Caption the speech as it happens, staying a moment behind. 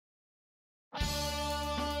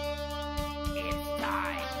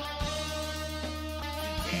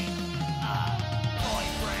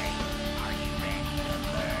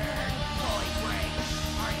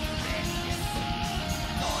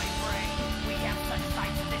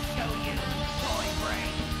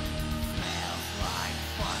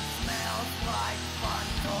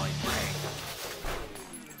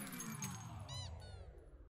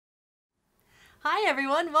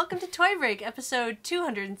everyone. Welcome to Toy Break, episode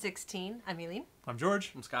 216. I'm Eileen. I'm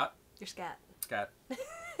George. I'm Scott. You're Scat. Scott.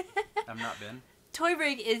 I'm not Ben. Toy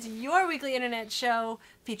Break is your weekly internet show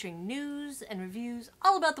featuring news and reviews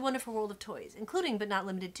all about the wonderful world of toys, including but not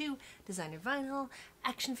limited to designer vinyl,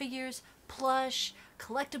 action figures, plush,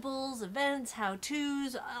 collectibles, events,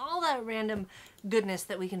 how-tos, all that random goodness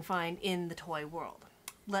that we can find in the toy world.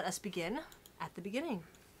 Let us begin at the beginning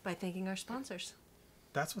by thanking our sponsors.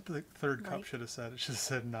 That's what the third cup should have said. It should have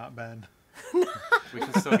said not Ben. We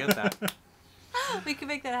can still get that. We can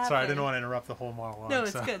make that happen. Sorry, I didn't want to interrupt the whole monologue. No,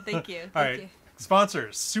 it's good. Thank you. All right.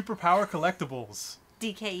 Sponsors, Superpower Collectibles.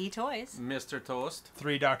 DKE Toys. Mr. Toast.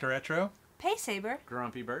 3 Dr. Etro. Paysaber.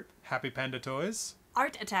 Grumpy Bert. Happy Panda Toys.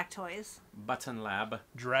 Art Attack Toys. Button Lab.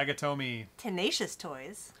 Dragatomi. Tenacious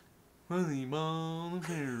Toys. Fuzzy Ball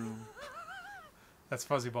Apparel. That's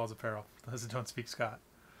Fuzzy Balls Apparel. Those that don't speak Scott.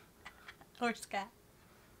 Or Scott.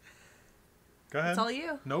 Go ahead. It's all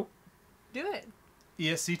you. Nope. Do it.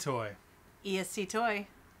 ESC Toy. ESC Toy.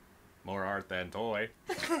 More art than toy.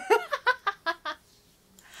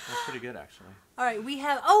 That's pretty good, actually. All right, we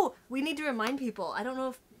have... Oh, we need to remind people. I don't know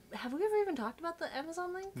if... Have we ever even talked about the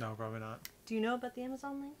Amazon link? No, probably not. Do you know about the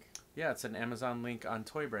Amazon link? Yeah, it's an Amazon link on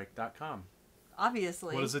toybreak.com.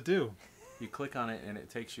 Obviously. What does it do? You click on it and it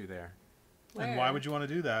takes you there. Where? And why would you want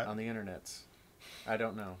to do that? On the internet. I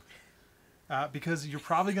don't know. Because you're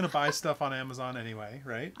probably going to buy stuff on Amazon anyway,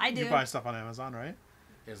 right? I do. You buy stuff on Amazon, right?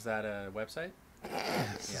 Is that a website?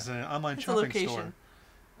 This is an online It's a shopping location. store.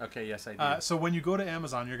 Okay, yes, I do. So when you go to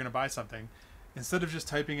Amazon, you're going to buy something. Instead of just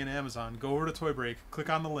typing in Amazon, go over to Toy Break, click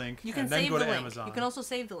on the link, You can and then save go the to link. Amazon. You can also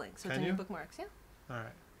save the link, so it's Can in your you? bookmarks. Yeah. All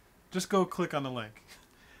right. Just go click on the link.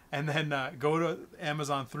 And then go to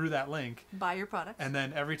Amazon through that link. Buy your products. And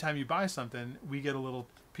then every time you buy something, we get a little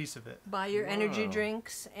piece of it. Buy your energy Whoa.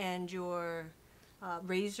 drinks and your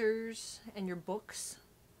razors and your books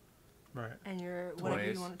Right. and your whatever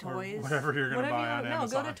you Toys. want, Or toys. whatever you're going to buy on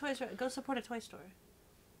Amazon. No, go to Toys. Go support a toy store.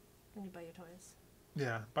 When you buy your toys.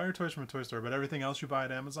 Yeah, buy your toys from a toy store. But everything else you buy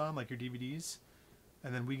at Amazon, like your DVDs,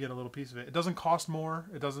 and then we get a little piece of it. It doesn't cost more.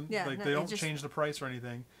 It doesn't, Yeah, like, no, they it don't just- change the price or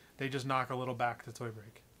anything. They just knock a little back to Toy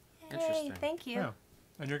Break. Interesting. Hey, thank you. Yeah.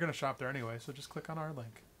 And you're going to shop there anyway, so just click on our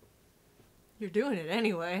link. You're doing it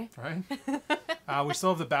anyway. Right? We still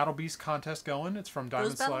have the Battle Beast contest going. It's from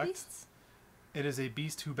Diamond Those battle Select. beasts? It is a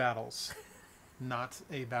beast who battles, not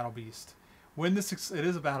a battle beast. Win this. It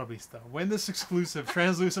is a battle beast though. Win this exclusive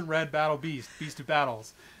translucent red battle beast who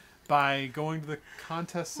battles, by going to the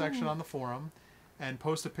contest section on the forum, and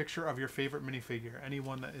post a picture of your favorite minifigure, any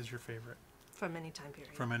one that is your favorite From any time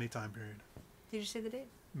period. from any time period. Did you say the date?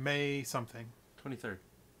 May something. 23rd.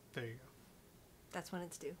 There you go. That's when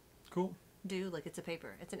it's due. Cool. Due like it's a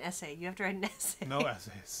paper. It's an essay. You have to write an essay. No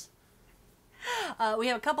essays. We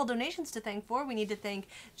have a couple donations to thank for. We need to thank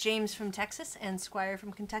James from Texas and Squire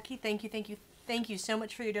from Kentucky. Thank you so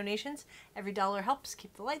much for your donations. Every dollar helps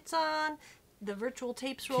keep the lights on, the virtual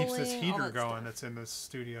tapes rolling. Keeps this all heater that going stuff. that's in the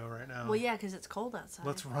studio right now. Well, yeah, because it's cold outside.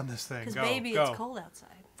 Let's run this thing. Because Go. baby, Go. it's cold outside.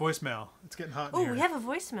 Voicemail. It's getting hot in Oh, here. we have a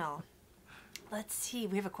voicemail. Let's see.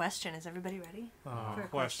 We have a question. Is everybody ready? Oh, for a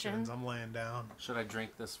questions. question? I'm laying down. Should I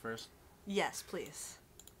drink this first? Yes, please.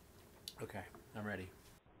 Okay, I'm ready.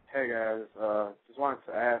 Hey guys, just wanted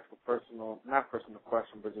to ask a not personal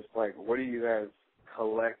question, but just like, what are you guys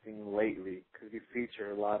collecting lately? Because you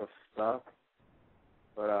feature a lot of stuff,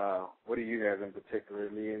 but what are you guys in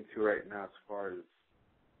particularly into right now as far as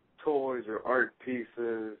toys or art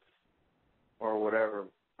pieces or whatever?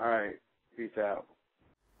 All right, peace out.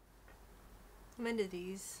 I'm into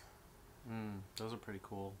these. Those are pretty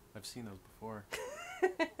cool. I've seen those before.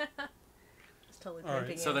 Just totally All right,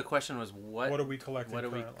 pimping So it. the question was, what What are we collecting what are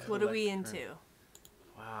we currently? What are we collect into? current-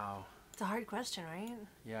 Wow. It's a hard question, right?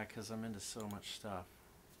 Yeah, because I'm into so much stuff.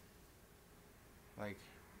 Like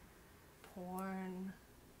Porn,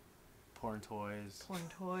 porn toys, porn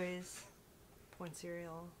toys, porn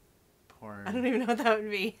cereal. porn, I don't even know what that would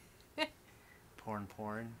be. porn,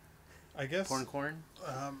 I guess corn. Corn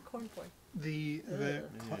porn. the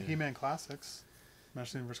He-Man Classics,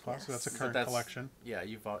 Master Universe Classics. Yes. That's a But current collection. Yeah,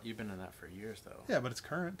 you've been in that for years though. Yeah, but it's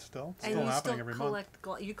current still. It's And still you happening still every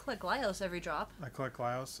month. you collect Glyos every drop. I collect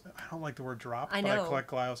Glyos. I don't like the word drop, I but know, I collect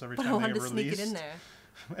Glyos every But I time they wanted get to sneak released. it in there.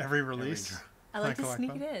 Every release. drop. I like to collect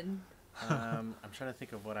sneak them. it in. I'm trying to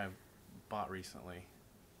think of what I've bought recently.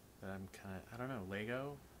 That I'm I don't know,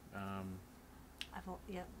 Lego.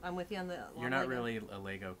 Yeah, I'm with you on the. You're not really a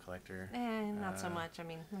Lego collector. Not so much. I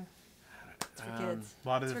mean, it's for kids. A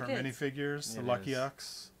lot of It's for different kids. minifigures. The It Lucky is.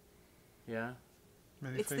 Ucks. Yeah.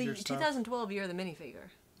 Minifigure It's the stuff. 2012 year of the minifigure.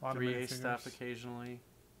 A lot of 3A minifigures. stuff occasionally.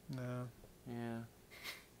 No. Yeah.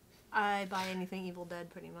 I buy anything Evil Dead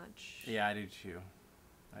pretty much. Yeah, I do too.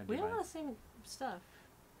 We don't have the same stuff.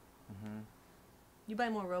 Mm-hmm. You buy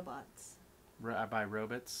more robots. I buy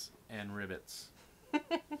robots and ribbits.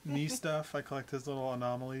 Knee stuff. I collect his little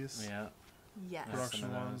anomalies. Yeah. Yes. Production Some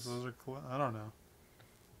of ones. those. Those are cool. I don't know.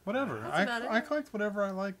 Whatever. That's about it. I collect whatever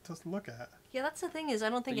I like to look at. Yeah, that's the thing is I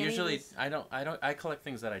don't think But usually, any of this... I collect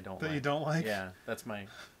things that I don't That like. you don't like? Yeah, that's my...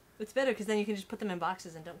 It's better because then you can just put them in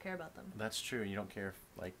boxes and don't care about them. That's true. You don't care if,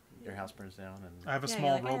 like, your house burns down and... I have a Yeah,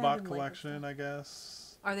 small you're like, I robot didn't like collection, this I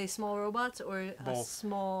guess. Are they small robots or a Both.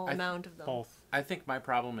 small amount of them? Both. I think my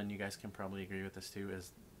problem, and you guys can probably agree with this too,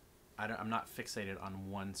 is I'm not fixated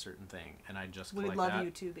on one certain thing, and I just collect We'd love that.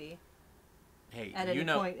 you to be Hey, at you any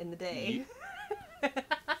know, point in the day.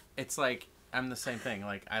 it's like I'm the same thing.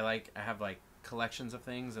 Like I have like collections of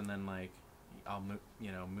things, and then like I'll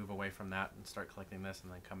move away from that and start collecting this,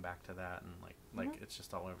 and then come back to that, and like it's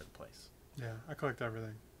just all over the place. Yeah, I collect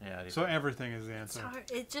everything. Yeah. I do. So everything is the It's answer. hard.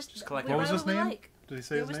 It just collect we What was buy his we name? like. Did he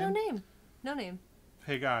say There his was name? no name. No name.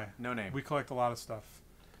 Hey, guy. No name. We collect a lot of stuff.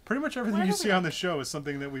 Pretty much everything What you do see we on the show is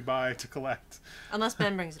something that we buy to collect. Unless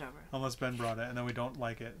Ben brings it over. Unless Ben brought it, and then we don't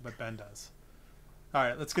like it, but Ben does. All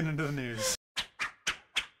right, let's get into the news.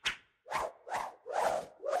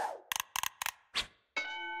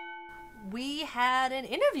 We had an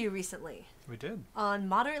interview recently We did. on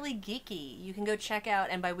Moderately Geeky. You can go check out,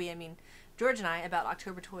 and by we I mean George and I, about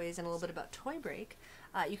October Toys and a little bit about Toy Break.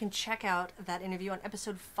 You can check out that interview on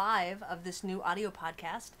episode 5 of this new audio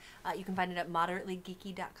podcast. You can find it at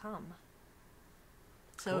moderatelygeeky.com.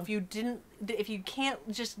 So Cool. if you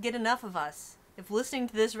can't just get enough of us, if listening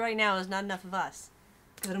to this right now is not enough of us,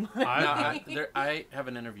 go to Moderately. I have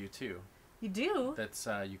an interview too. You do? That's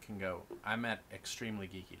you can go. I'm at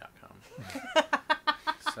extremelygeeky.com.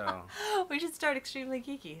 So We should start Extremely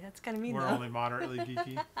Geeky. That's kind of mean, We're though. only moderately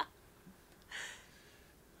geeky.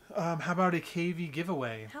 How about a KV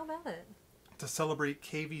giveaway? How about it? To celebrate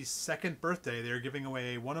KV's 2nd birthday, they're giving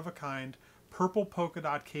away a one-of-a-kind purple polka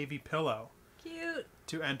dot KV pillow. Cute.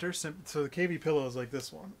 To enter, so the KV pillow is like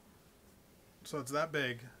this one. So it's that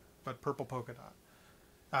big, but purple polka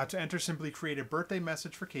dot. To enter, simply create a birthday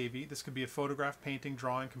message for KV. This could be a photograph, painting,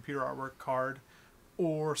 drawing, computer artwork, card,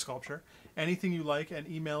 or sculpture. Anything you like, and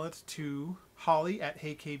email it to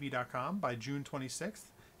holly@heykv.com by June 26th.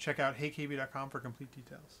 Check out heykv.com for complete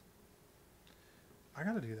details. I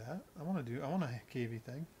gotta do that. I want a KV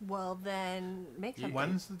thing. Well, then make something.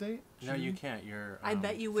 When's the date? no, you June? can't. You're. I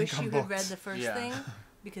bet you wish I'm you had read booked. the first Yeah. thing,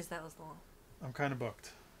 because that was long. I'm kind of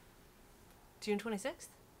booked. June 26th?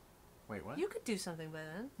 Wait, what? You could do something by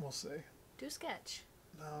then. We'll see. Do a sketch.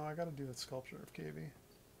 No, I gotta do a sculpture of KV.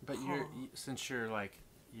 But since you're like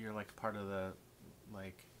part of the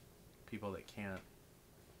like people that can't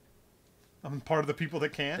I'm part of the people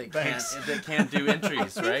that can't. Thanks. that can't do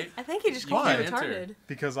entries, right? I think he just You called you can't retarded. enter.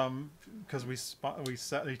 Because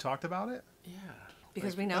we talked about it. Yeah.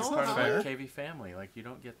 Because Like, we know. that's not Part of fair. the KV family, like you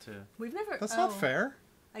don't get to. We've never. That's oh, not fair.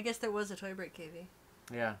 I guess there was a Toy Break KV.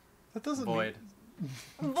 Yeah. That doesn't Void.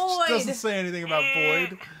 Void! doesn't say anything about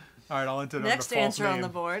void. All right, I'll enter it Next under false answer name. on the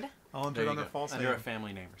board. I'll enter There it you under go. false Under name. a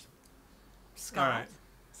family name or something. Scott. All right.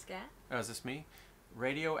 Scat? Oh, is this me?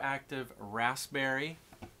 Radioactive raspberry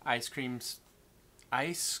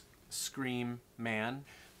ice scream man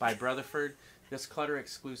by Brotherford. This clutter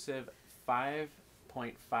exclusive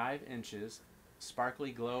 5.5 inches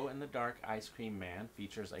sparkly glow in the dark ice cream man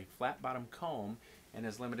features a flat bottom comb and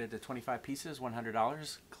is limited to 25 pieces,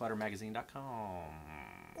 $100. Cluttermagazine.com.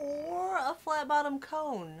 Or a flat bottom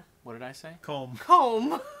cone. What did I say? Comb.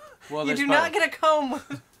 Comb. Well, You there's do not both. get a comb.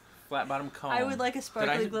 Flat bottom comb. I would like a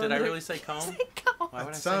sparkly glow. Did I in the- really say comb? Say comb. Why would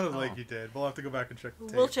It I say sounded comb? like you did. We'll have to go back and check the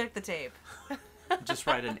tape. We'll check the tape. Just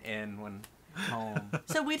write an N when comb.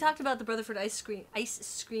 So we talked about the Brotherford Ice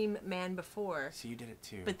Scream Man before, So you did it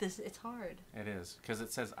too. but it's hard. It is because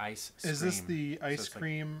it says ice. Is this the So ice it's like-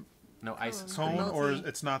 cream no ice Cone. cone, scream. or Melty.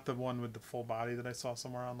 it's not the one with the full body that I saw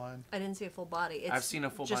somewhere online? I didn't see a full body. It's I've seen a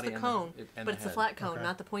full just body the and cone, and but it's the head. flat cone, Okay.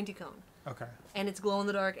 not the pointy cone. Okay. And it's glow in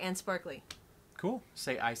the dark and sparkly. Cool.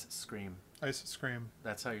 Say ice scream. Ice scream.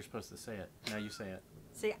 That's how you're supposed to say it. Now you say it.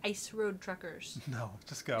 Say Ice Road Truckers. No,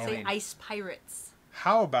 just go. Say mean- Ice Pirates.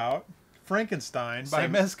 How about Frankenstein by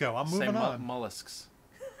Say- Mezco? I'm say moving on. mollusks,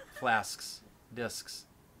 flasks, discs,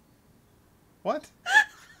 What?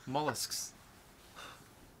 mollusks.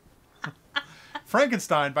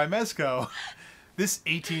 Frankenstein by Mezco. This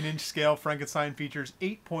 18-inch scale Frankenstein features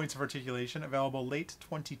 8 points of articulation, available late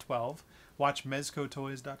 2012. Watch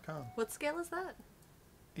mezcotoys.com. What scale is that?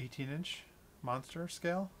 18-inch monster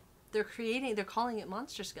scale? they're calling it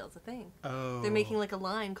Monster Scale. It's a thing. Oh. They're making like a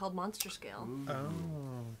line called Monster Scale. Ooh.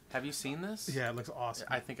 Oh. Have you seen this? Yeah, it looks awesome.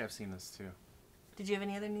 I think I've seen this too. Did you have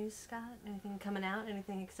any other news, Scott? Anything coming out?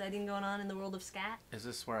 Anything exciting going on in the world of scat? Is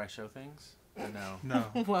this where I show things? Or no.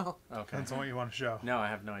 No. Well, Okay. Depends on what you want to show. No, I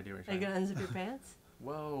have no idea what are you you're gonna unzip your pants?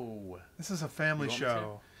 Whoa. This is a family You want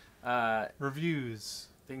me show. Reviews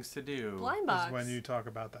Things to do. Blind box. is when you talk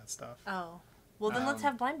about that stuff. Oh, well then let's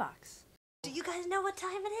have blind box. Do you guys know what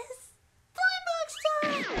time it is?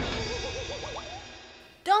 Blind box time.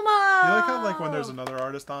 Domo. You like how when there's another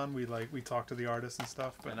artist on, we talk to the artist and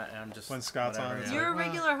stuff, but And I'm just when Scott's on, whatever, it's yeah. You're a well,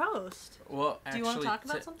 regular host. Well, Do you want to talk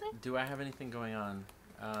about something? Do I have anything going on?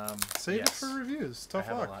 Save it yes. for reviews. Tough I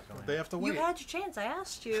have a luck. lot going They on. have to You wait. had your chance. I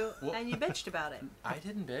asked you, Well- and you bitched about it. I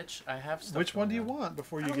didn't bitch. I have stuff. Which one do you going on. want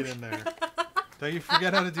before you get in there? Don't you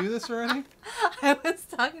forget how to do this already? I was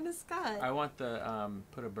talking to Scott. I want the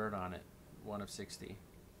put a bird on it. 1 of 60.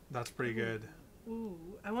 That's pretty good. Ooh,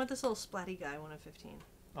 I want this little splatty guy, 1 of 15.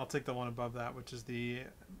 I'll take the one above that, which is the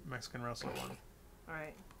Mexican wrestler one. All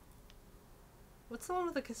right. What's the one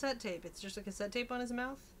with the cassette tape? It's just a cassette tape on his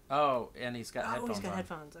mouth? Oh, and he's got Oh, headphones he's got on.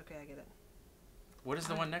 headphones. Okay, I get it. What is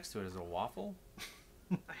the one next to it? Is it a waffle?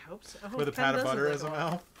 I hope so. Oh, With a it kinda pat of does butter look as like a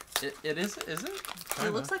waffle. mouth. It is it? It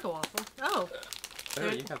looks like a waffle. Oh, Oh,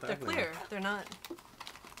 you got the they're ugly clear. one. They're not.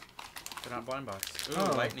 They're not blind box. Ooh,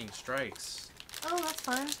 Oh. lightning strikes. Oh, that's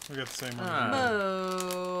fine. We got the same one. Ah.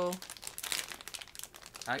 Moo.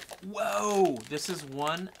 Whoa! This is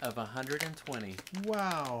 1 of 120.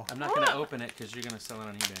 Wow. I'm not gonna open it because you're gonna sell it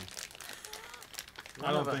on eBay.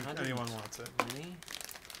 I don't One of think 100. anyone wants it. Really?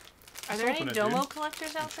 Are there open any it, Domo dude.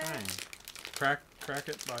 collectors I'm out there? trying. Crack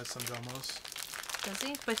it, buy some Domos. Does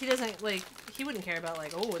he? But he doesn't, like, he wouldn't care about,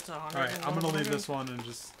 like, oh, it's a 100. Alright, I'm gonna leave this one and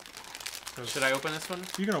just... Should I open this one?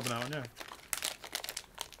 You can open that one, yeah.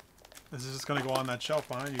 This is just gonna go on that shelf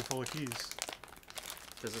behind you full of keys.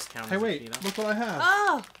 Does this count Hey, as a wait, key, though? look what I have.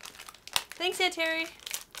 Oh! Thanks, Aunt Terry.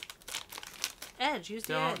 Edge, use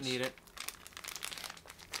the edge. Don't need it.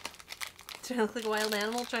 Do I look like a wild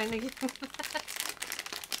animal trying to get...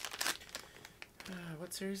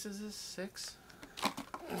 What series is this? 6?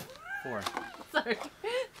 4. Sorry.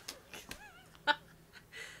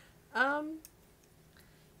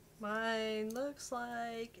 Mine looks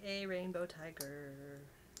like a rainbow tiger.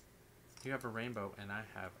 You have a rainbow and I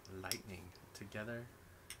have lightning. Together,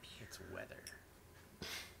 it's weather.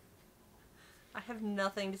 I have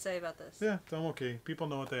nothing to say about this. Yeah, Domo key. People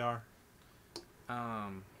know what they are.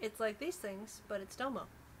 It's like these things, but it's Domo.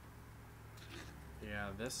 Yeah,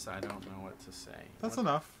 this I don't know what to say. That's What-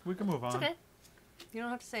 enough. We can move on. It's okay. You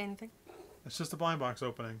don't have to say anything. It's just a blind box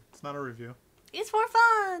opening. It's not a review. It's for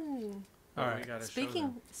fun! what Alright. we gotta show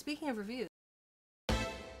them? Speaking of reviews.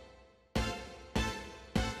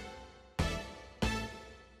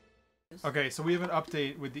 Okay, so we have an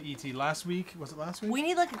update with the ET. Last week, was it last week? We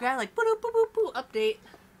need like a grad like boo boo boo boo update.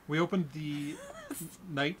 We opened the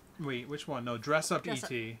which one? No, Dress Up Dress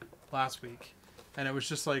ET last week. And it was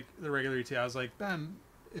just like the regular ET. I was like, Ben,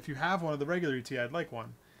 if you have one of the regular ET, I'd like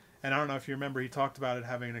one. And I don't know if you remember, he talked about it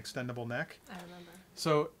having an extendable neck. I remember.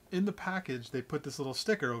 So in the package, they put this little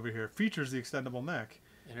sticker over here. Features the extendable neck.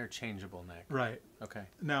 Interchangeable neck. Right. Okay.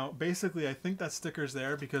 Now, basically, I think that sticker's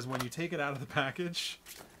there because when you take it out of the package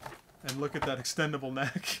and look at that extendable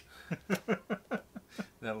neck,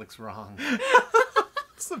 That looks wrong.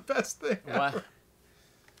 it's the best thing. What?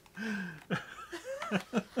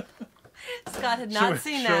 Scott had not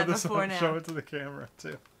seen that before now. Show it to the camera,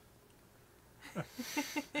 too. I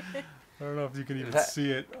don't know if you can even That-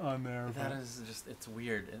 see it on there. That but is just, it's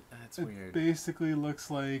weird. It's it weird. basically looks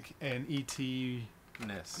like an ET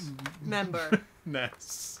Ness. Member.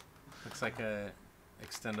 NES. Looks like a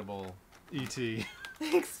extendable. ET.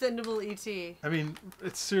 Extendable ET. I mean,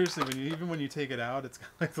 it's seriously, even when you take it out, it's got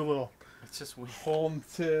like the little It's just weird. hole in the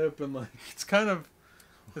tip, and like it's kind of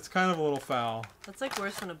a little foul. That's like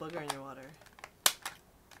worse than a booger in your water.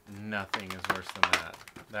 Nothing is worse than that.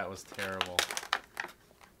 That was terrible.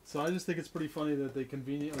 So I just think it's pretty funty that they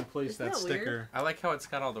conveniently placed Isn't that that weird? sticker. I like how it's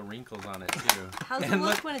got all the wrinkles on it too. How's it And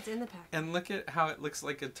look look- when it's in the package? And look at how it looks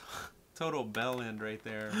like a total bell end right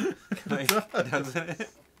there. Like, doesn't it?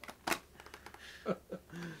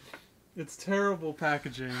 It's terrible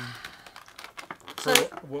packaging. So,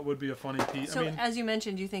 For what would be a funny piece. so I mean, as you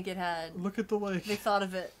mentioned, you think it had... look at the like. They thought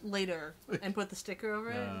of it later and put the sticker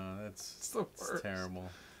over it? No, that's the it's worst. terrible.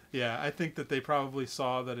 Yeah, I think that they probably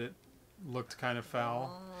saw that it looked kind of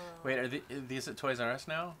foul. Oh. Wait, are these at Toys R Us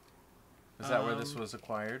now? Is that where this Um, was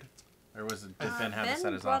acquired? Or was it, did Ben have Ben this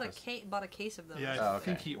at his brought office? bought a case of them. Yeah, I Oh,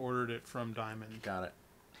 think okay. he ordered it from Diamond. Got it.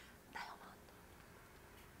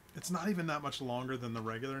 It's not even that much longer than the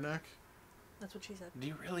regular neck. That's what she said. Do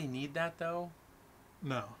you really need that though?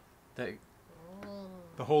 No. The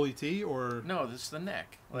The whole ET or no, this is the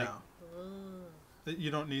neck. Like, no.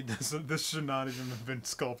 You don't need this. This should not even have been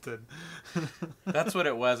sculpted. that's what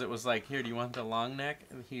it was. It was like, here, do you want the long neck?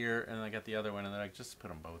 And here, and I got the other one, and they're like, just put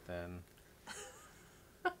them both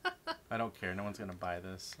in. I don't care. No one's gonna buy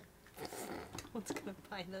this. What's gonna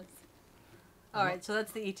buy this? All right, so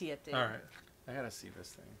that's the ET update. All right. I gotta see this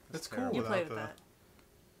thing. It's cool terrible. You without play with the. that.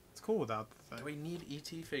 It's cool without the Do thing. we need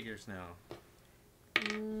ET figures now?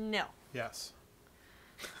 No, Yes.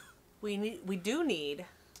 we do need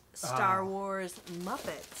Star Wars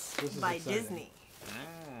Muppets This is by exciting. Disney. Mm.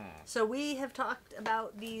 So we have talked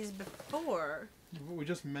about these before, We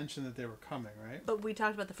just mentioned that they were coming, right? but we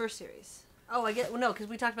talked about the first series. Oh, I get. Well, no, because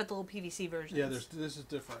we talked about the little PVC versions. Yeah. This is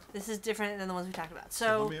different. This is different than the ones we talked about. So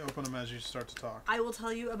So let me open them as you start to talk. I will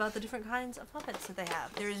tell you about the different kinds of Muppets that they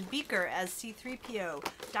have. There is Beaker as C-3PO,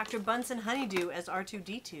 Dr. Bunsen Honeydew as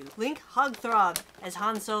R2-D2, Link Hogthrob as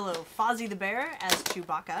Han Solo, Fozzie the Bear as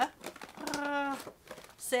Chewbacca,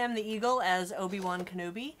 Sam the Eagle as Obi-Wan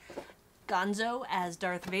Kenobi, Gonzo as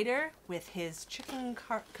Darth Vader, with his chicken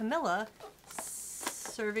Camilla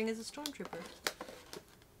serving as a stormtrooper.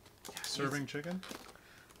 Serving chicken.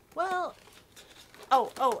 Well,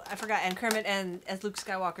 oh, I forgot, and Kermit and as Luke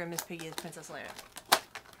Skywalker and Miss Piggy as Princess Leia.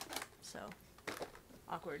 So,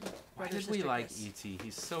 awkward. Why Brother, did we sister like kiss. E.T.?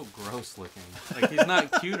 He's so gross looking. Like, he's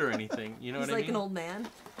not cute or anything. You know He's what I like mean? an old man,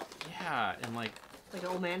 Yeah, and like, like an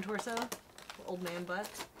old man torso, old man butt.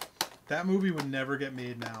 That movie would never get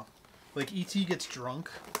made now. Like E.T. gets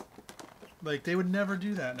drunk. Like they would never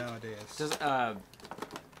do that nowadays. does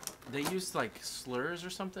they used like slurs or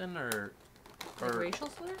something, or Like racial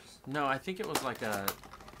slurs? no? I think it was like a.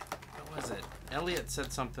 What was it? Elliot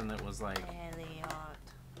said something that was like Elliot.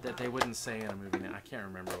 that they wouldn't say in a movie. Now I can't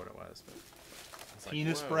remember what it was, but it's like,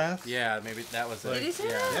 Penis whoa. breath? Yeah, maybe that was it. Did he say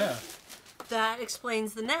yeah. that? Yeah. That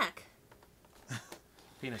explains the neck.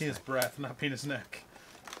 Penis. Penis neck. breath, not penis neck.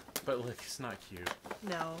 But look, it's not cute.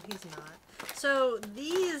 No, he's not. So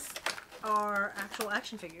these are actual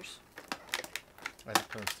action figures. As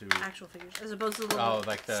opposed to Actual figures, as opposed to the little oh,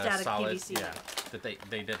 like the static solid. PVC. Yeah, that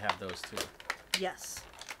they did have those too. Yes.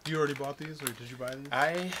 You already bought these, or did you buy these?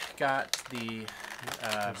 I got the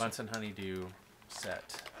Bunsen Honeydew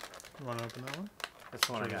set. You want to open that one? That's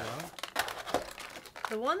the one I Show you got. that?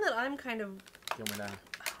 The one that I'm kind of. Give me that.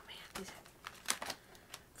 Oh man, these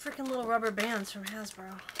freaking little rubber bands from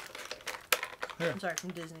Hasbro. Here. I'm sorry,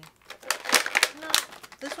 from Disney. No,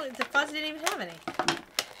 this one, the Fuzzy didn't even have any.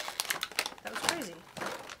 That was crazy.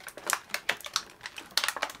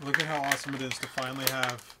 Look at how awesome it is to finally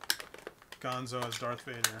have Gonzo as Darth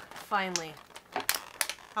Vader. Finally.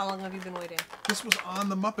 How long have you been waiting? This was on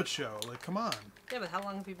the Muppet Show. Like, come on. Yeah, but how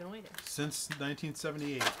long have you been waiting? Since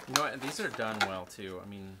 1978. You know what? These are done well too. I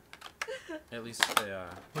mean, at least they.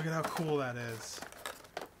 Look at how cool that is.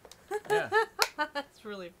 Yeah. That's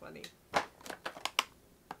really funny.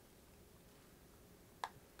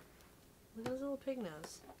 Look at his little pig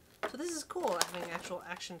nose. So this is cool, having actual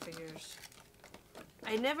action figures.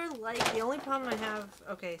 I never like, the only problem I have,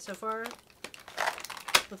 okay, so far,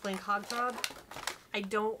 with Link Hogthrob, I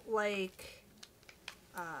don't like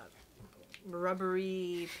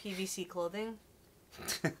rubbery PVC clothing.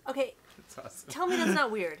 Okay, It's awesome. tell me that's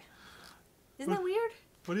not weird. Isn't that weird?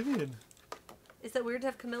 What do you mean? Is that weird to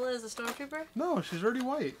have Camilla as a stormtrooper? No, she's already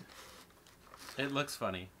white. It looks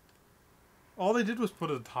funny. All they did was put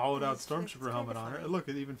a hollowed out It's stormtrooper kinda helmet on her. funny. And look,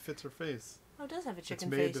 it even fits her face. Oh, it does have a chicken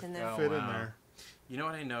made face to in there. Oh, fit in wow. there. You know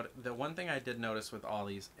what I noticed? The one thing I did notice with all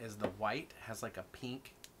these is the white has like a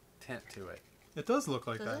pink tint to it. It does look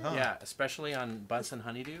like Does that, it? huh? Yeah, especially on Bunsen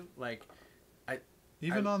Honeydew. Like,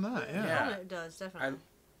 Even on that, Yeah. yeah. Oh, it does, definitely.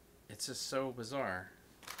 it's just so bizarre.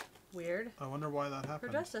 Weird. I wonder why that Her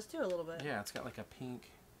happened. dress does too, a little bit. Yeah, it's got like a pink.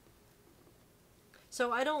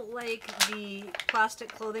 So I don't like the plastic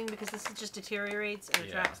clothing because this just deteriorates and Yeah.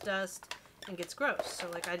 attracts dust and gets gross. So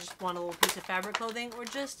like I just want a little piece of fabric clothing, or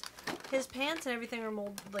just his pants and everything are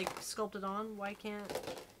sculpted on. Why can't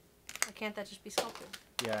that just be sculpted?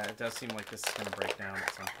 Yeah, it does seem like this is gonna break down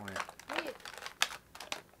at some point. Wait.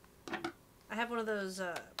 I have one of those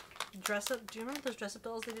dress up. Do you remember those dress up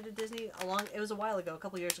dolls they did at Disney? It was a while ago, a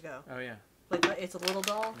couple years ago. Oh yeah. Like it's a little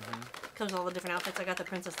doll. Mhm. Comes with all the different outfits. I got the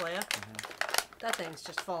Princess Leia. That thing's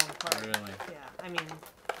just falling apart. Really? Yeah, I mean,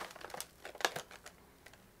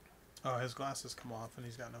 Oh, his glasses come off and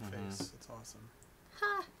he's got no face. It's awesome.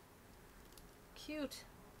 ha, cute.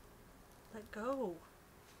 Let go.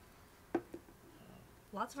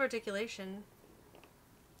 Lots of articulation.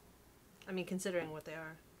 I mean, considering what they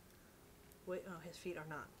are. Wait, oh, his feet are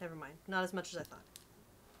not. Never mind. Not as much as I thought.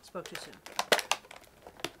 Spoke too soon.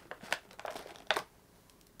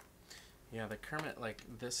 Yeah, the Kermit, like,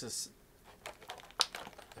 this is...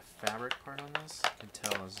 The fabric part on this, I can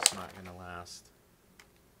tell is just not going to last.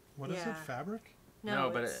 What is it? Yeah. Fabric? No,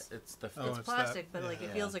 but it's, it's the... Oh, it's it's plastic, that- but like yeah.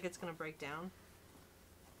 it feels like it's gonna break down.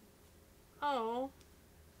 Oh,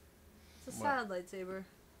 it's a What? sad lightsaber.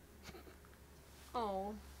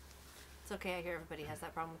 Oh, it's okay. I hear everybody has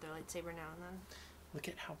that problem with their lightsaber now and then. Look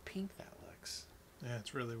at how pink that looks. Yeah,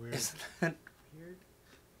 it's really weird. Isn't that weird?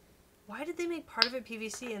 Why did they make part of it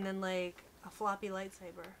PVC and then like a floppy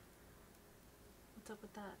lightsaber? What's up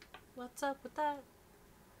with that? What's up with that?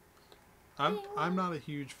 I'm not a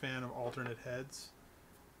huge fan of alternate heads,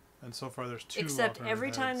 and so far there's 2 Except alternate every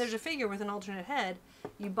time heads. there's a figure with an alternate head,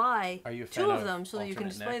 you buy Are you a 2 fan of of them so that you can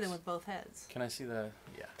alternate display them necks? with both heads. Can I see the...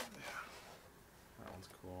 Yeah. That one's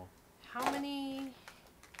cool. How many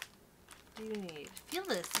do you need? Feel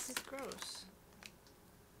this. This is gross.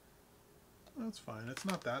 That's fine. It's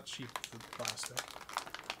not that cheap for plastic.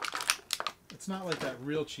 It's not like that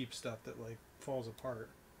real cheap stuff that like falls apart.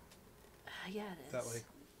 Yeah, it is. That like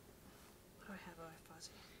What do I have? Oh, I have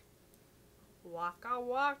fuzzy. Waka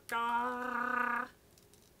waka.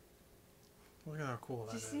 look at how cool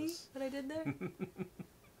Did that you is. see what I did there?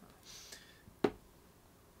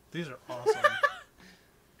 These are awesome.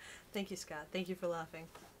 Thank you, Scott. Thank you for laughing.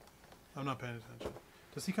 I'm not paying attention.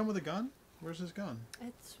 Does he come with a gun? Where's his gun?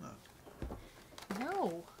 It's Oh.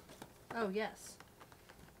 no. Oh yes.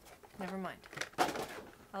 Never mind.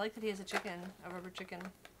 I like that he has a chicken, a rubber chicken,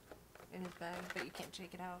 in his bag, but you can't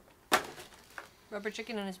shake it out. Rubber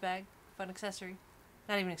chicken in his bag. Fun accessory.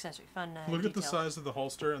 Not even accessory. Fun. Look at the detail. size of the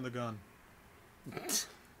holster and the gun.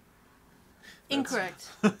 Incorrect.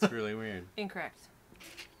 It's really weird. Incorrect.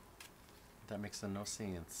 That makes no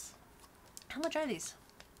sense. How much are these?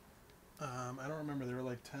 I don't remember. They were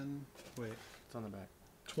like 10. Wait, It's on the back.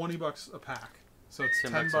 $20 a pack. So it's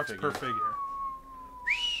 10 $10 bucks a per figure. figure.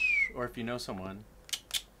 Or if you know someone,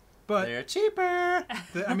 But they're cheaper.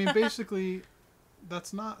 I mean, basically,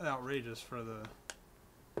 that's not outrageous for the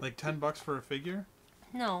like $10 for a figure.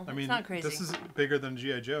 No, I mean, it's not crazy. this is bigger than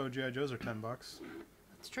GI Joe. GI Joes are $10,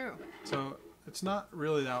 It's true. so it's not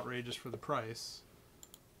really outrageous for the price.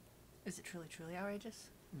 Is it truly outrageous?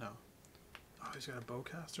 No. Oh, he's got a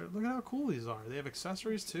bowcaster. Look at how cool these are. They have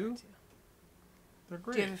accessories too. They're Do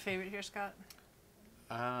great. you have a favorite here, Scott?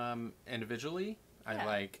 Individually, Yeah. I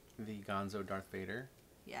like the Gonzo Darth Vader.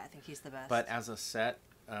 Yeah, I think he's the best. But as a set,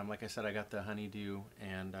 like I said, I got the Honeydew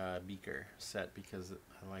and Beaker set because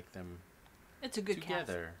I like them. it's a good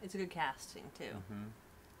together. cast. It's a good casting too. Mm-hmm.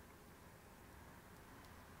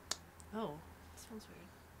 Oh, this smells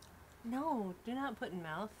weird. No, do not put in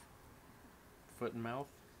mouth. Foot and mouth.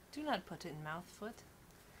 Do not put it in mouth, foot.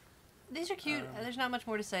 These are cute. There's not much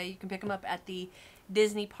more to say. You can pick them up at the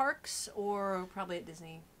Disney parks or probably at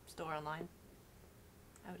Disney store online.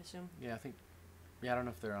 I would assume. Yeah, I think. Yeah, I don't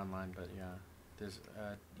know if they're online, but yeah, there's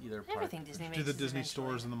either park. Everything Disney makes. Do the is Disney eventually.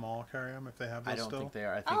 stores in the mall carry them if they have those I don't still? think they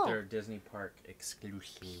are. I think Oh. they're Disney Park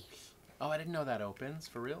exclusive. Oh, I didn't know that opens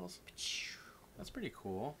for reals. That's pretty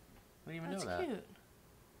cool. I didn't even That's know that. cute.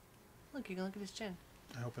 Look, you can look at his chin.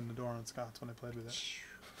 I opened the door on Scott's when I played with it.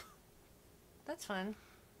 That's fun.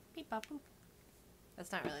 Beep bop boop.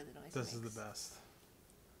 That's not really the noise. This is the best.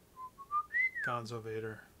 Gonzo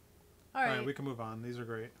Vader. All right. We can move on. These are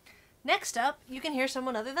great. Next up, you can hear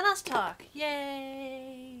someone other than us talk.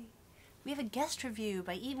 Yay! We have a guest review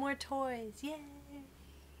by Eat More Toys. Yay!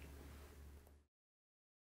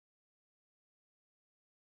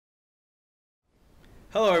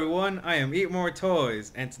 Hello everyone, I am Eat More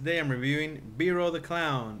Toys, and today I'm reviewing B-Roll the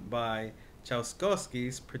Clown by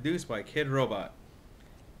Chowskowski's, produced by Kid Robot.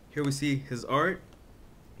 Here we see his art,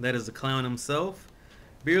 that is the clown himself.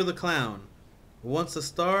 B-Roll the Clown, once a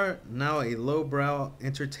star, now a lowbrow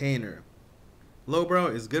entertainer. Lowbrow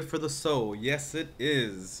is good for the soul, yes it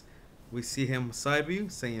is. We see him side view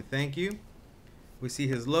saying thank you. We see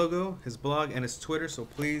his logo, his blog, and his Twitter, so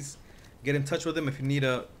please get in touch with him if you need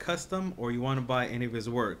a custom or you want to buy any of his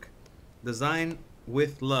work. Design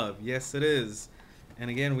with love. Yes, it is. And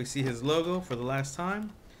again, we see his logo for the last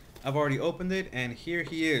time. I've already opened it, and here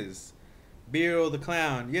he is. Biro the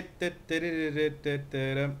Clown.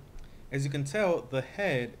 As you can tell, the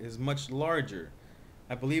head is much larger.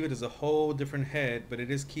 I believe it is a whole different head, but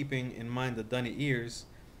it is keeping in mind the dunny ears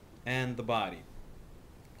and the body.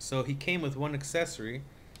 So he came with one accessory.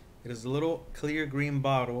 It is a little clear green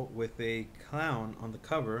bottle with a clown on the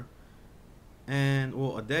cover, and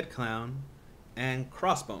well, a dead clown, and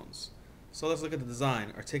crossbones. So let's look at the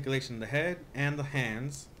design. Articulation of the head and the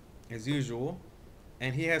hands, as usual.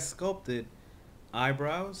 And he has sculpted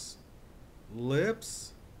eyebrows,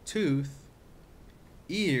 lips, tooth,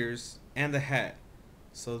 ears, and the hat.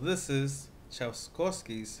 So this is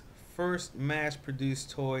Tchaikovsky's first mass-produced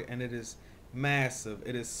toy, and it is massive.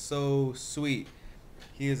 It is so sweet.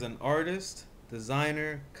 He is an artist,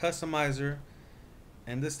 designer, customizer,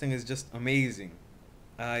 and this thing is just amazing.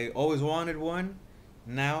 I always wanted one.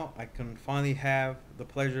 Now I can finally have the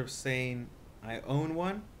pleasure of saying I own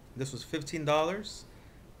one. This was $15.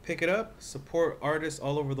 Pick it up, support artists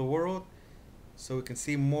all over the world so we can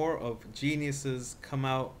see more of geniuses come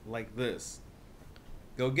out like this.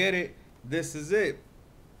 Go get it. This is it.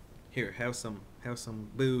 Here, have some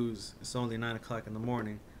booze. It's only 9 o'clock in the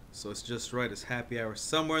morning, so it's just right. It's happy hour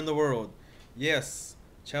somewhere in the world. Yes,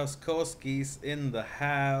 Tchaikovsky's in the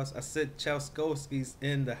house. I said Tchaikovsky's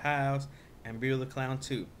in the house, and Beer the Clown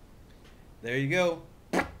too. There you go.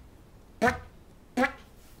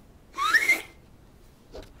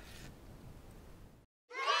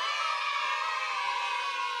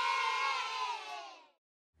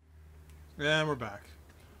 And we're back.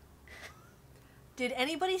 Did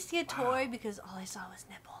anybody see a toy? Because all I saw was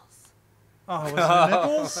nipples. Oh, was there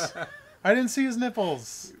nipples? I didn't see his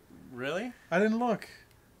nipples. Really? I didn't look.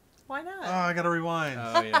 Why not? Oh, I gotta rewind.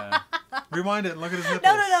 Oh yeah. Rewind it and look at his nipples.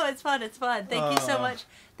 No, it's fun. It's fun. Thank you so much.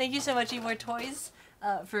 Thank you so much, Eat More Toys,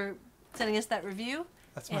 for sending us that review.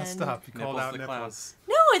 That's messed And- up. You called Nipples out the nipples.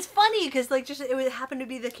 No, it's funny because like just it would happen to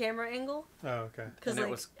be the camera angle. Oh, okay. Because And like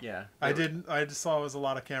it was I just saw it was a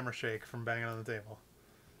lot of camera shake from banging on the table.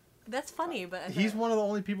 that's funny, but I He's thought- one of the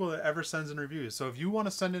only people that ever sends in reviews. So if you want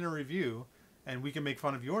to send in a review and we can make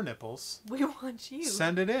fun of your nipples, we want you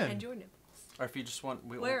send it in. and your nipples. Or if you just want,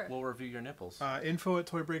 Where? we'll review your nipples.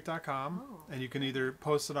 Info@toybreak.com, Oh. and you can either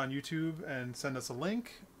post it on YouTube and send us a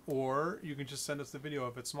link, or you can just send us the video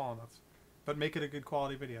if it's small enough. But make it a good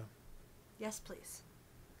quality video. Yes, please.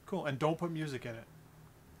 Cool. And don't put music in it,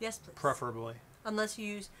 Yes, please. preferably. Unless you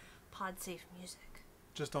use pod-safe music.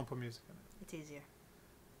 Just don't put music in it. It's easier.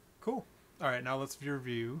 Cool. All right, now let's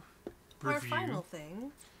review. Our final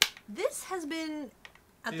thing. This has been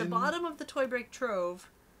at the In- bottom of the Toy Break Trove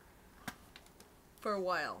for a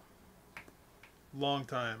while. Long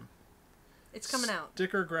time. It's coming out.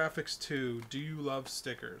 Sticker Graphics 2. Do you love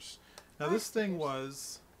stickers? Now this thing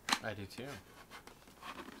was... I do too.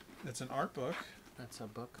 It's an art book, That's a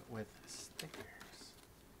book with stickers.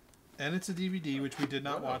 and it's a DVD, which we did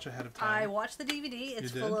not watch ahead of I time. watched the DVD.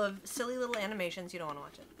 It's You full did? of silly little animations. You don't want to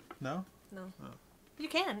watch it. No? No. Oh. You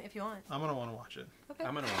can if you want. I'm going to want to watch it. Okay.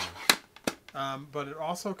 I'm gonna want But it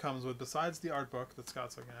also comes with, besides the art book that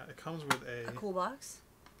Scott's looking at, it comes with A cool box.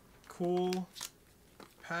 cool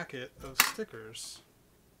packet of stickers.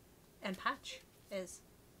 And patch is.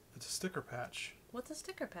 It's a sticker patch. What's a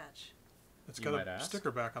sticker patch? It's You got might a ask?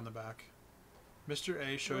 sticker back on the back. Mr.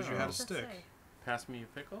 A shows you Oh. how to What's that stick. say? Pass me your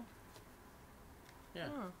pickle. Yeah.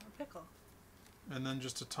 Oh, a pickle. And then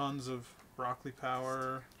just a tons of broccoli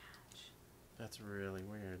power. That's really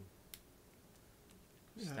weird.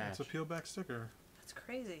 Yeah, it's a Stash. peel back sticker. That's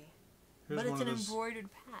crazy. Here's But it's one an of those. embroidered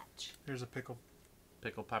patch. Here's a pickle.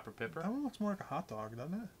 Pickle pepper pepper. That one looks more like a hot dog,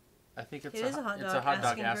 doesn't it? I think it's It is a hot it's dog a hot dog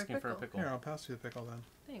asking asking for a for a pickle. Here, I'll pass you the pickle then.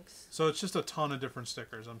 Thanks. So it's just a ton of different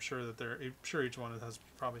stickers. I'm sure that I'm sure each one has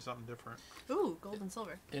probably something different. Ooh, gold and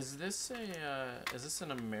silver. Is this is this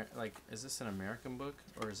an is this an American book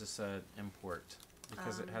or is this an import?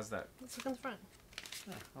 Because it has that. Let's look on the front.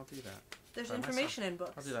 Yeah, I'll do that. There's By information in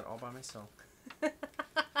books. I'll do that all by myself.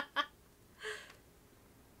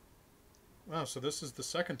 Wow, so this is the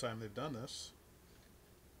second time they've done this.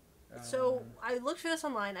 So I looked for this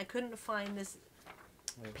online. I couldn't find this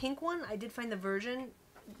Wait. pink one. I did find the version.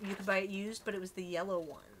 You could buy it used, but it was the yellow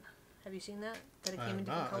one. Have you seen that? That it I came in have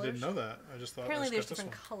different not. colors? I didn't know that. I just thought Apparently I there's just got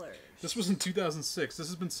different colors. This was in 2006. This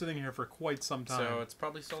has been sitting here for quite some time. So it's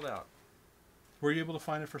probably sold out. Were you able to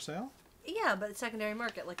find it for sale? Yeah, but it's secondary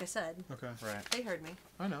market, like I said. Okay. Right. They heard me.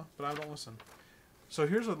 I know, but I don't listen. So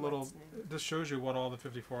here's a little. What's new? This shows you what all the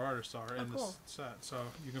 54 artists are Oh, in cool. this set. So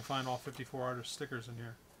you can find all 54 artist stickers in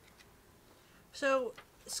here. So,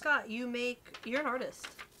 Scott, you're an artist.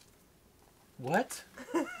 What?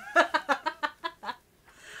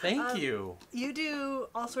 Thank you. You do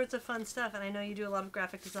all sorts of fun stuff, and I know you do a lot of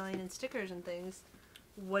graphic design and stickers and things.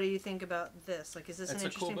 What do you think about this? Like, is this It's an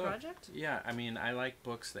a cool interesting book. project? Yeah, I mean, I like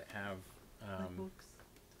books that have. Like books.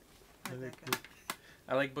 I Like think that guy.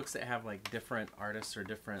 I like books that have like different artists or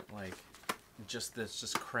different like, just that's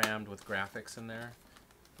just crammed with graphics in there.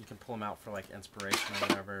 You can pull them out for like inspiration or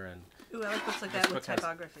whatever, and Ooh, I like books like This that with book has-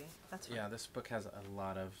 typography. That's fun. yeah, this book has a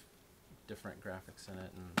lot of different graphics in it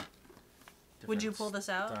and. Would you different pull this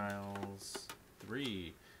out? Styles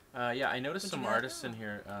 3. Yeah, I noticed What'd some you got? artists in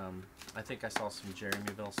here. I think I saw some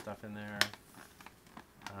Jeremyville stuff in there.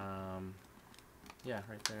 Yeah,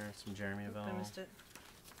 right there, some Jeremyville. I missed it.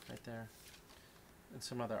 Right there. And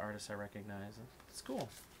some other artists I recognize. It's cool.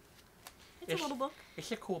 It's a little book.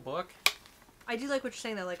 It's a cool book. I do like what you're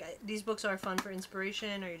saying though. Like these books are fun for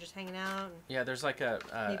inspiration, or you're just hanging out. And Yeah, there's like a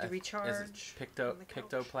need to is it recharge. on the couch.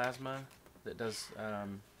 Pictoplasma that does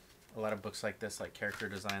a lot of books like this, like character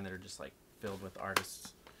design that are just like filled with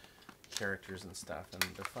artists' characters and stuff, and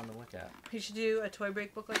they're fun to look at. You should do a toy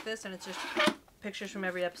break book like this, and it's just pictures from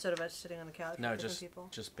every episode of us sitting on the couch. No, with different just people.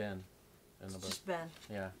 just Ben in the book. Just Ben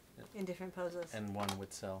Yeah, in different poses. and one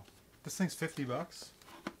would sell. This thing's $50.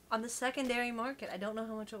 On the secondary market, I don't know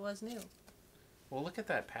how much it was new. Well, look at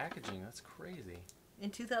that packaging. That's crazy. In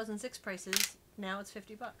 2006 prices, now it's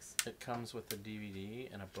 $50. It comes with a DVD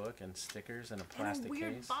and a book and stickers and a plastic and a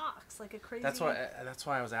weird case. box, like a crazy. That's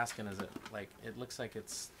why I was asking. Is it like it looks like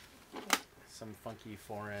it's some funky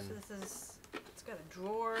foreign? So this is. It's got a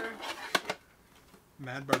drawer.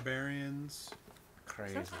 Mad Barbarians.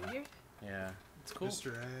 Crazy. Is that weird? Yeah, it's cool.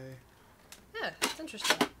 Mr. A. Yeah, it's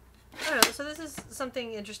interesting. I don't know. So this is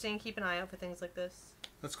something interesting. Keep an eye out for things like this.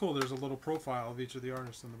 That's cool. There's a little profile of each of the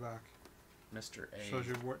artists in the back. Mr. A. Shows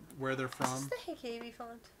you where they're Is from. this the HKV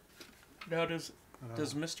font? Now does I don't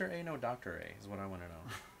does know. Mr. A know Dr. A? Is what I want to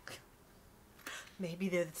know. Maybe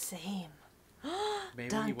they're the same. Maybe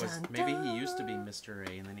Dun, he was. dun, Maybe he used to be dun. Mr.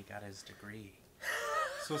 A, and then he got his degree.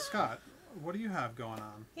 So Scott, what do you have going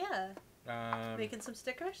on? Yeah, making some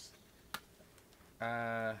stickers.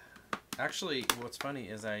 Actually, what's funny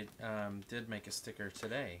is I did make a sticker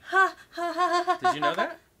today. Ha ha ha ha. Did you know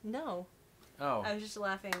that? No, Oh. I was just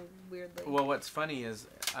laughing weirdly. Well, what's funny is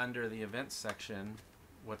under the events section,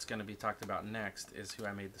 what's going to be talked about next is who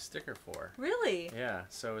I made the sticker for. Really? Yeah,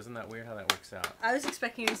 so isn't that weird how that works out? I was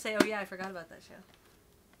expecting you to say, "Oh yeah, I forgot about that show."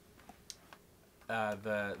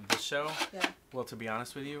 The show, Yeah. well, to be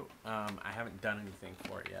honest with you, I haven't done anything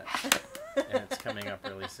for it yet, and it's coming up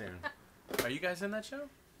really soon. Are you guys in that show?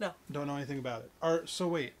 Don't know anything about it. So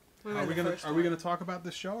wait, We were are in we the gonna first are we one. gonna talk about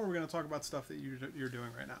this show, or are we gonna talk about stuff that you're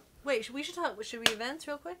doing right now, Wait, we should talk. Should we events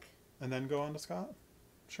real quick? and then go on to Scott?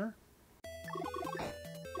 Sure.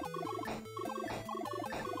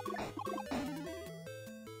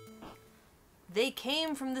 They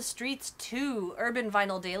Came from the Streets 2. Urban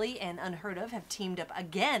Vinyl Daily and Unheard Of have teamed up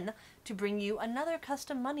again to bring you another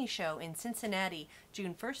custom money show in Cincinnati,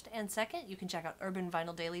 June 1st and 2nd. You can check out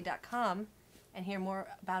urbanvinyldaily.com and hear more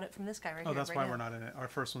about it from this guy right here. Oh, that's right why now. we're not in it. Our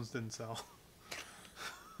first ones didn't sell.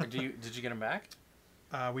 Did you get them back?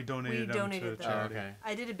 We donated them donated to them. charity. Okay.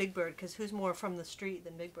 I did a Big Bird because who's more from the street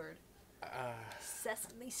than Big Bird?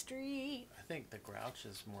 Sesame Street. I think the Grouch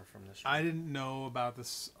is more from the street. I didn't know about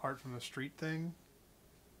this art from the street thing.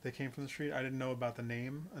 They came from the street. I didn't know about the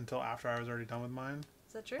name until after I was already done with mine.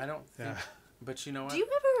 Is that true? I don't think. Yeah. But you know what? Do you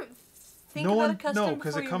ever think No about one, a custom no,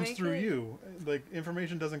 because before it you comes make through it? you. Like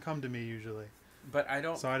information doesn't come to me usually, But I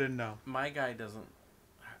don't. so I didn't know. My guy doesn't.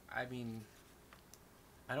 I mean,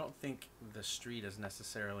 I don't think the street is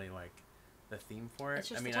necessarily like the theme for it. It's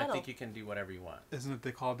just I the mean, I title. think you can do whatever you want. Isn't it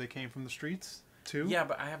they called They Came from the Streets too? Yeah,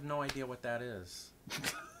 but I have no idea what that is.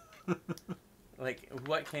 Like,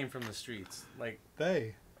 what came from the streets? Like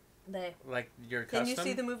They your Can custom. you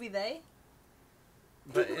see the movie They?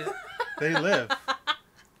 But they live.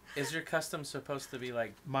 is your custom supposed to be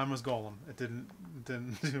like? Mine was Golem. It didn't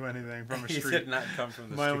do anything from a You street. did not come from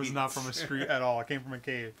the Mine streets. was not from a street at all. It came from a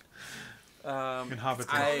cave in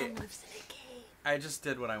Hobbiton. I just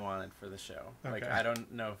did what I wanted for the show. Like, Okay. I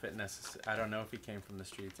don't know if I don't know if he came from the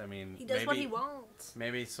streets. I mean, He does maybe, what he wants.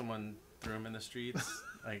 Maybe someone threw him in the streets.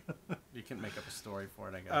 Like, you can make up a story for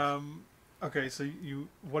it, I guess. Okay, so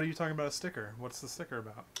what are you talking about a sticker? What's the sticker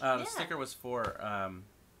about? The Yeah. sticker was for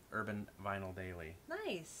Urban Vinyl Daily.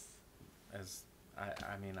 Nice. As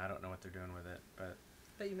I mean, I don't know what they're doing with it, but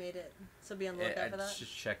But you made it. So be on the I lookout for that.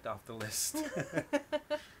 just checked off the list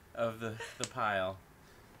of the pile.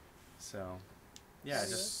 So, yeah, I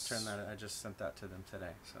just sent that to them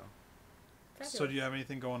today. So, So do you have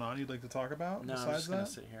anything going on you'd like to talk about no, I'm besides just gonna that?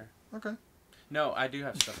 sit here. Okay. No, I do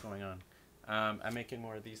have stuff going on. I'm making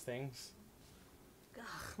more of these things. Ugh,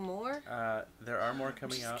 more? There are more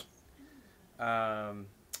coming out.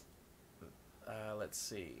 Let's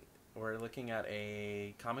see. We're looking at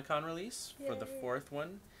a Comic-Con release for the Yay. 4th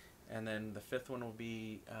one, and then the 5th one will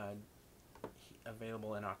be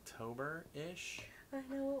available in October-ish. I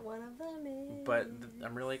know what one of them is. But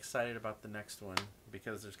I'm really excited about the next one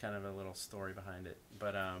because there's kind of a little story behind it.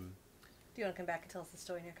 But Do you want to come back and tell us the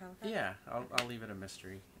story in your Comic-Con? yeah, I'll leave it a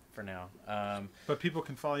mystery. for now. But people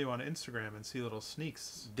can follow you on Instagram and see little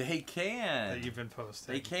sneaks They can. that you've been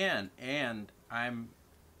posting. They can, and I'm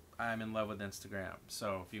in love with Instagram.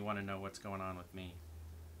 So if you want to know what's going on with me,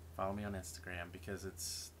 follow me on Instagram because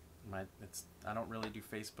I don't really do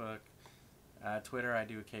Facebook. Twitter I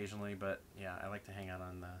do occasionally, but yeah, I like to hang out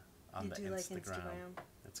on the Instagram. Like Instagram.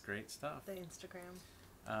 It's great stuff. The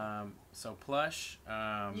Instagram. So Plush.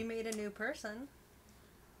 You made a new person.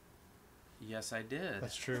 Yes, I did.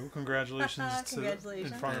 That's true. Congratulations, in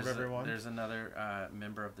front of everyone. There's another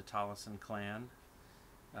member of the Tollison clan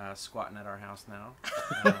squatting at our house now.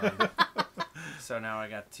 So now I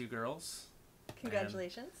got 2 girls.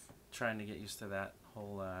 Congratulations. Trying to get used to that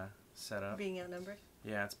whole setup. Being outnumbered.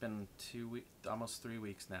 Yeah, it's been 2 weeks, almost 3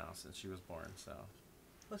 weeks now since she was born. So.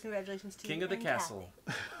 Well, congratulations to you. King of the and castle.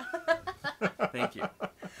 Thank you.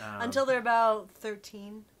 Until they're about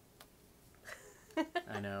 13.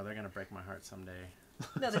 I know they're gonna break my heart someday.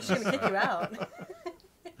 No, they're just gonna kick you out.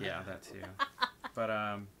 Yeah, that too.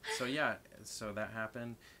 But so yeah, so that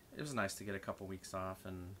happened. It was nice to get a couple weeks off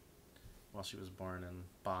and while she was born and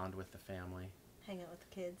bond with the family. Hang out with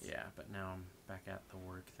the kids. Yeah, but now I'm back at the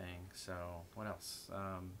work thing. So what else?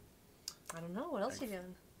 I don't know. What else are you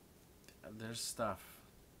doing? There's stuff.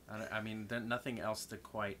 I mean, there's nothing else to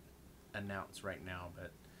quite announce right now.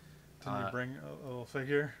 But Can you bring a little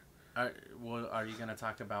figure? are you gonna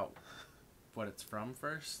talk about what it's from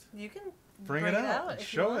first? You can Bring it out. if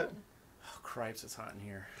Show you it. want. Oh, cripes, it's hot in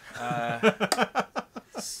here.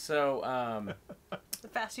 So, The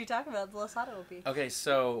faster you talk about it, the less hot it will be. okay,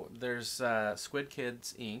 so there's Squid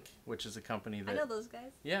Kids Inc., which is a company that... I know those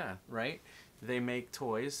guys. Yeah, right? They make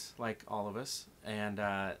toys, like all of us, and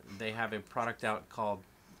they have a product out called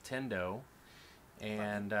Tendo,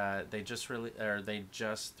 and they just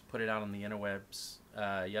put it out on the interwebs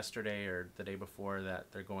yesterday or the day before that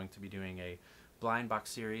they're going to be doing a blind box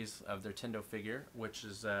series of their Tendo figure, which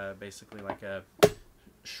is basically like a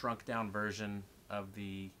shrunk down version of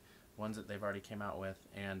the ones that they've already came out with,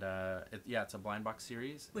 and it's a blind box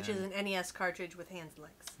series, Which is an NES cartridge with hands and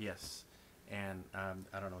legs. Yes, and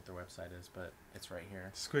I don't know what their website is, but it's right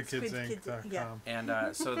here. SquidKidsInc.com. Yeah.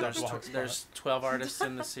 And so there's Blogspot. there's 12 artists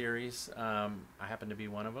in the series. I happen to be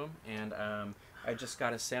one of them, and I just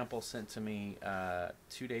got a sample sent to me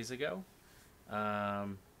 2 days ago.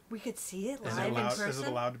 We could see it Is live it allowed? in person. Is it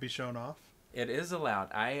allowed to be shown off? It is allowed.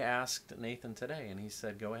 I asked Nathan today, and he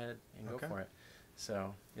said, "Go ahead and go Okay. for it."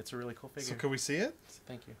 So it's a really cool figure. So can we see it?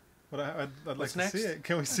 Thank you. But I'd like What's to see next? it.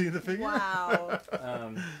 Can we see the figure? Wow.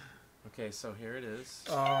 Okay, so here it is.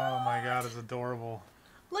 Oh my God, it's adorable.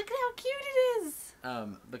 Look at how cute it is.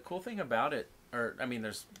 The cool thing about it,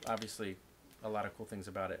 there's obviously a lot of cool things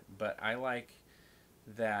about it, but I like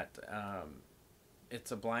that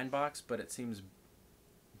it's a blind box, but it seems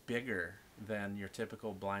bigger than your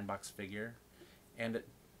typical blind box figure, and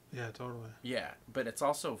Yeah, totally. but it's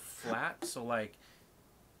also flat, so like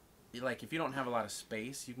if you don't have a lot of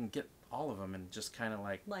space, you can get all of them and just kind of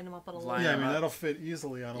like Line them up on a Line line. Yeah, I them mean up. that'll fit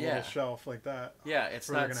easily on a Yeah. little shelf like that. it's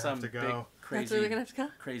Where they're not gonna some have to big go. crazy That's where they're gonna have to go.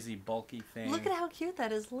 crazy bulky thing. Look at how cute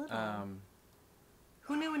that is little. um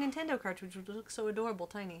Who knew a Nintendo cartridge would look so adorable,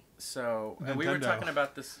 tiny? So and we were Nintendo. talking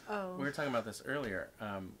about this. Oh. We were talking about this earlier.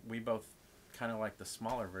 We both kind of like the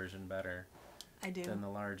smaller version better I do. than the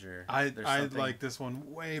larger. I There's I something- like this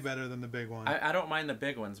one way better than the big one. I don't mind the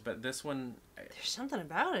big ones, but this one, There's something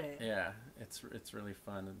about it. yeah, it's really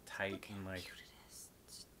fun and tight and like Cute it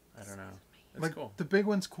is. I don't know. It's like cool. the big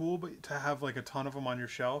one's cool, but to have like a ton of them on your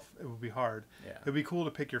shelf, it would be hard. Yeah. It'd be cool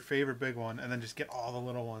to pick your favorite big one and then just get all the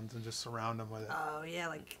little ones and just surround them with it. Oh yeah,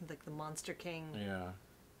 like the Monster King. Yeah.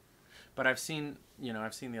 But I've seen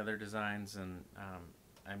the other designs, and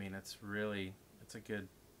I mean it's a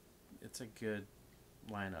good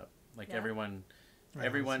lineup. Like Yeah. everyone Right, let's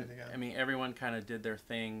everyone see it again. I mean everyone kind of did their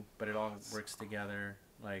thing, but it all works together.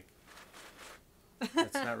 Like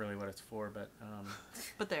it's not really what it's for, but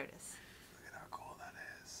But there it is. Look at how cool that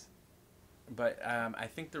is. but I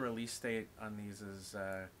think the release date on these is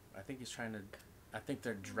I think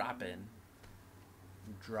they're dropping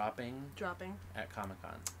Dropping. at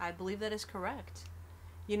Comic-Con. I believe that is correct.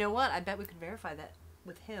 You know what? I bet we could verify that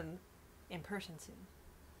with him in person soon.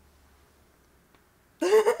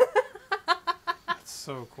 That's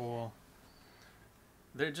so cool.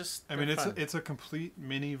 They're just I mean, they're fun. it's a complete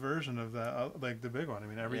mini version of that, like the big one. I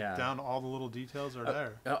mean, Yeah. down all the little details are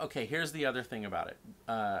there. Okay, here's the other thing about it.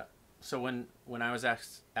 So when I was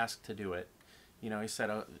asked to do it, he said,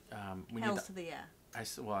 "We need." Hells to the yeah. I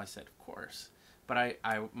said, of course, but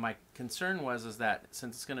I my concern is that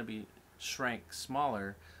since it's going to be shrank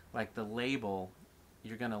smaller, like the label,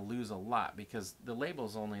 you're going to lose a lot because the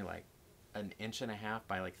label's only like an inch and a half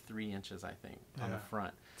by like 3 inches, I think, on the Yeah.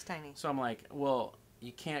 front. It's tiny. So I'm like, well,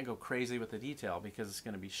 you can't go crazy with the detail because it's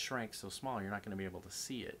going to be shrank so small, you're not going to be able to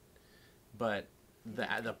see it. But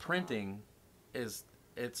the printing it's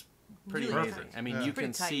pretty Really amazing. tight. I mean, Yeah. you Pretty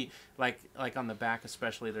can tight. see like on the back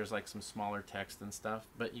especially, there's like some smaller text and stuff,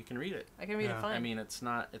 but you can read it. I can read Yeah. it fine. I mean, it's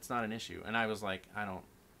not an issue. And I was like, I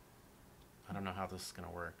don't know how this is going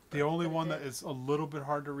to work. The only But it one that did. is a little bit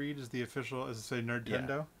hard to read is the official, is it say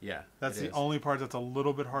Nintendo? Yeah. That's it the is. only part that's a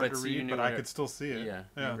little bit hard But to see, you read, knew but what I it- could still see it. Yeah,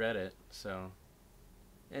 Yeah. you read it, so.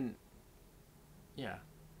 And, yeah,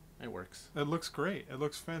 it works. It looks great. It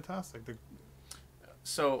looks fantastic.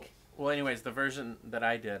 So, well, anyways, the version that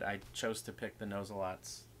I did, I chose to pick the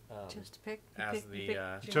Nozalots. Chose to pick. You as pick- the, you picked uh,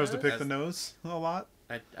 You your chose to nose? pick As- the nose a lot?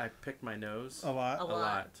 I picked my nose A lot? A a lot.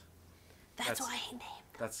 lot. That's that's- why I named them.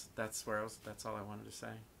 That's where I was. That's all I wanted to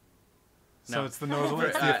say. So No. it's the Nozalots,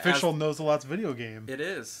 it's Uh, the as- official Nozalots video game. It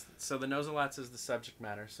is. So the Nozalots is the subject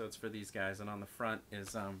matter. So it's for these guys, and on the front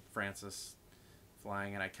is Francis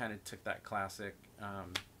flying, and I kind of took that classic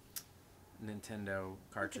Nintendo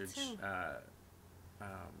cartridge him.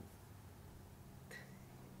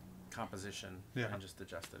 composition Yeah. and just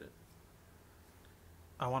adjusted it.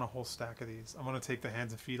 I want a whole stack of these. I'm going to take the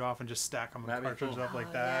hands and feet off and just stack them That'd be cartridge cool. up like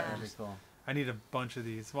Oh, that. yeah. and That'd be just- cool. I need a bunch of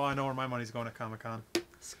these. Well, I know where my money's going at Comic-Con.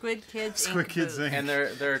 Squid Kids. Squid Inc. Kids booth. Inc. And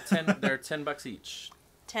they're $10 each.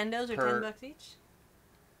 $10 or per- $10 each?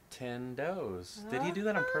 $10. Did he do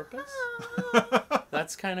that on purpose?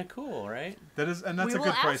 That's kind of cool, right? That is, and that's We a will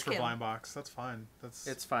good price ask for him. blind box. That's fine. That's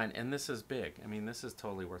It's fine, and this is big. I mean, this is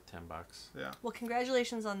totally worth $10. yeah. Well,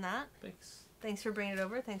 congratulations on that. Thanks. Thanks for bringing it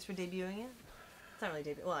over. Thanks for debuting it. It's not really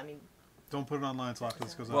debut. Well, I mean, Don't put it online until after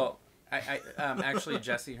this goes up. Well, I actually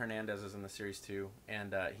Jesse Hernandez is in the series too,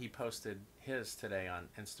 and he posted his today on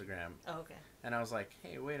Instagram, oh, okay. and I was like,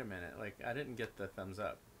 hey, wait a minute, like I didn't get the thumbs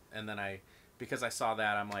up, and then because I saw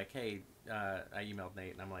that, I'm like, hey, I emailed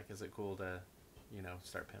Nate, and I'm like, is it cool to,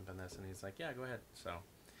 start pimping this? And he's like, yeah, go ahead. So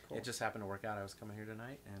Cool. it just happened to work out. I was coming here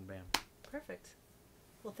tonight, and bam. Perfect.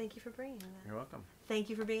 Well, thank you for bringing that. You're welcome. Thank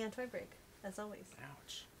you for being on Toy Break, as always.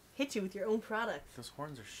 Ouch. Hit you with your own product. Those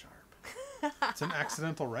horns are sharp. It's an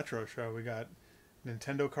accidental retro show. We got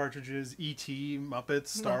Nintendo cartridges, E.T., Muppets,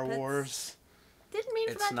 Star Muppets. Wars. Didn't mean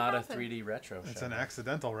for It's that not to a happen. 3D retro It's show. an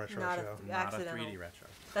accidental retro Not a show. th- Not a accidental. 3D retro.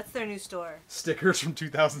 That's their new store. Stickers from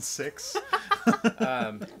 2006.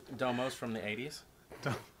 Domos from the 80s.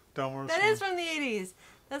 Don't That is from the 80s.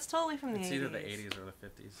 That's totally from the 80s. It's either the 80s or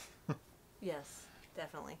the 50s. Yes,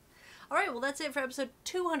 definitely. All right, well, that's it for episode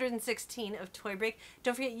 216 of Toy Break.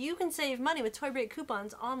 Don't forget, you can save money with Toy Break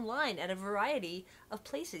coupons online at a variety of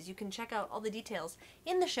places. You can check out all the details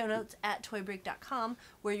in the show notes at toybreak.com,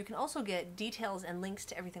 where you can also get details and links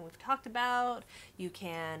to everything we've talked about. You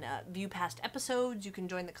can view past episodes. You can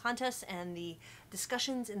join the contests and the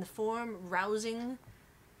discussions in the forum, rousing,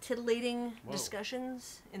 titillating Whoa.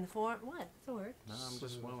 discussions in the forum. What? That's a word. No, I'm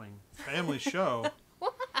just wooing. Family show.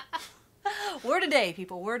 Word a day,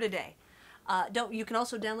 people. Word a day. You can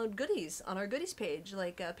also download goodies on our goodies page,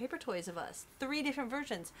 like paper toys of us. 3 different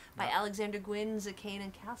versions by Alexander Gwynn, Zakane,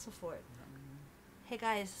 and Castlefort. Hey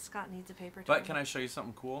guys, Scott needs a paper toy. But can I show you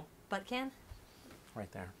something cool? Butt can?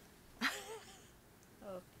 Right there.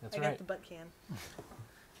 Oh, That's I right. got the butt can.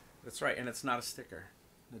 That's right, and it's not a sticker.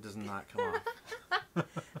 It does not come off.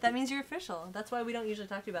 That means you're official. That's why we don't usually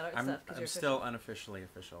talk to you about our I'm stuff. 'Cause I'm you're still official. unofficially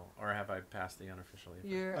official, or have I passed the unofficially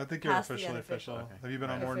official? You're I think you're past the officially unofficial. official. Okay. Have you been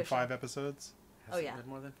on Right. more than Official. 5 episodes? Has Oh, it yeah. been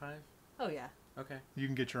more than 5? Oh yeah. Okay. You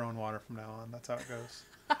can get your own water from now on. That's how it goes.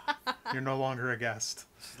 You're no longer a guest.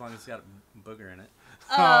 Just as long as it's got a booger in it.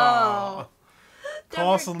 Oh.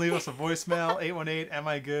 Call us and leave us a voicemail, 818 Am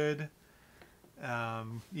I Good?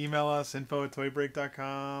 Email us,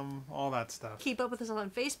 info@toybreak.com, all that stuff. Keep up with us on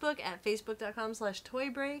Facebook at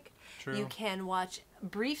facebook.com/toybreak. True. You can watch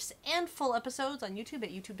briefs and full episodes on YouTube at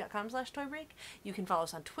youtube.com/toybreak. You can follow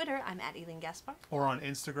us on Twitter. I'm at Eileen Gaspar. Or on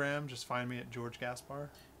Instagram, just find me at George Gaspar.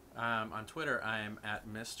 On Twitter, I am at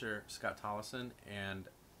Mr. Scott Tollison, and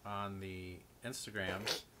on the Instagram,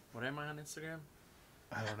 what am I on Instagram?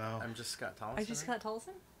 I don't know. I'm just Scott Tollison. Are you right? Scott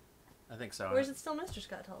Tollison? I think so. Or is it still Mr.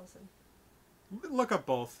 Scott Tollison? Look up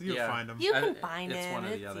both. You'll Yeah. find them. You I- can find it's him. one or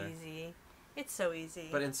the It's other. easy. It's so easy.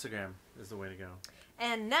 But Instagram is the way to go.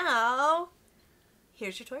 And now,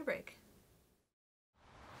 here's your toy break.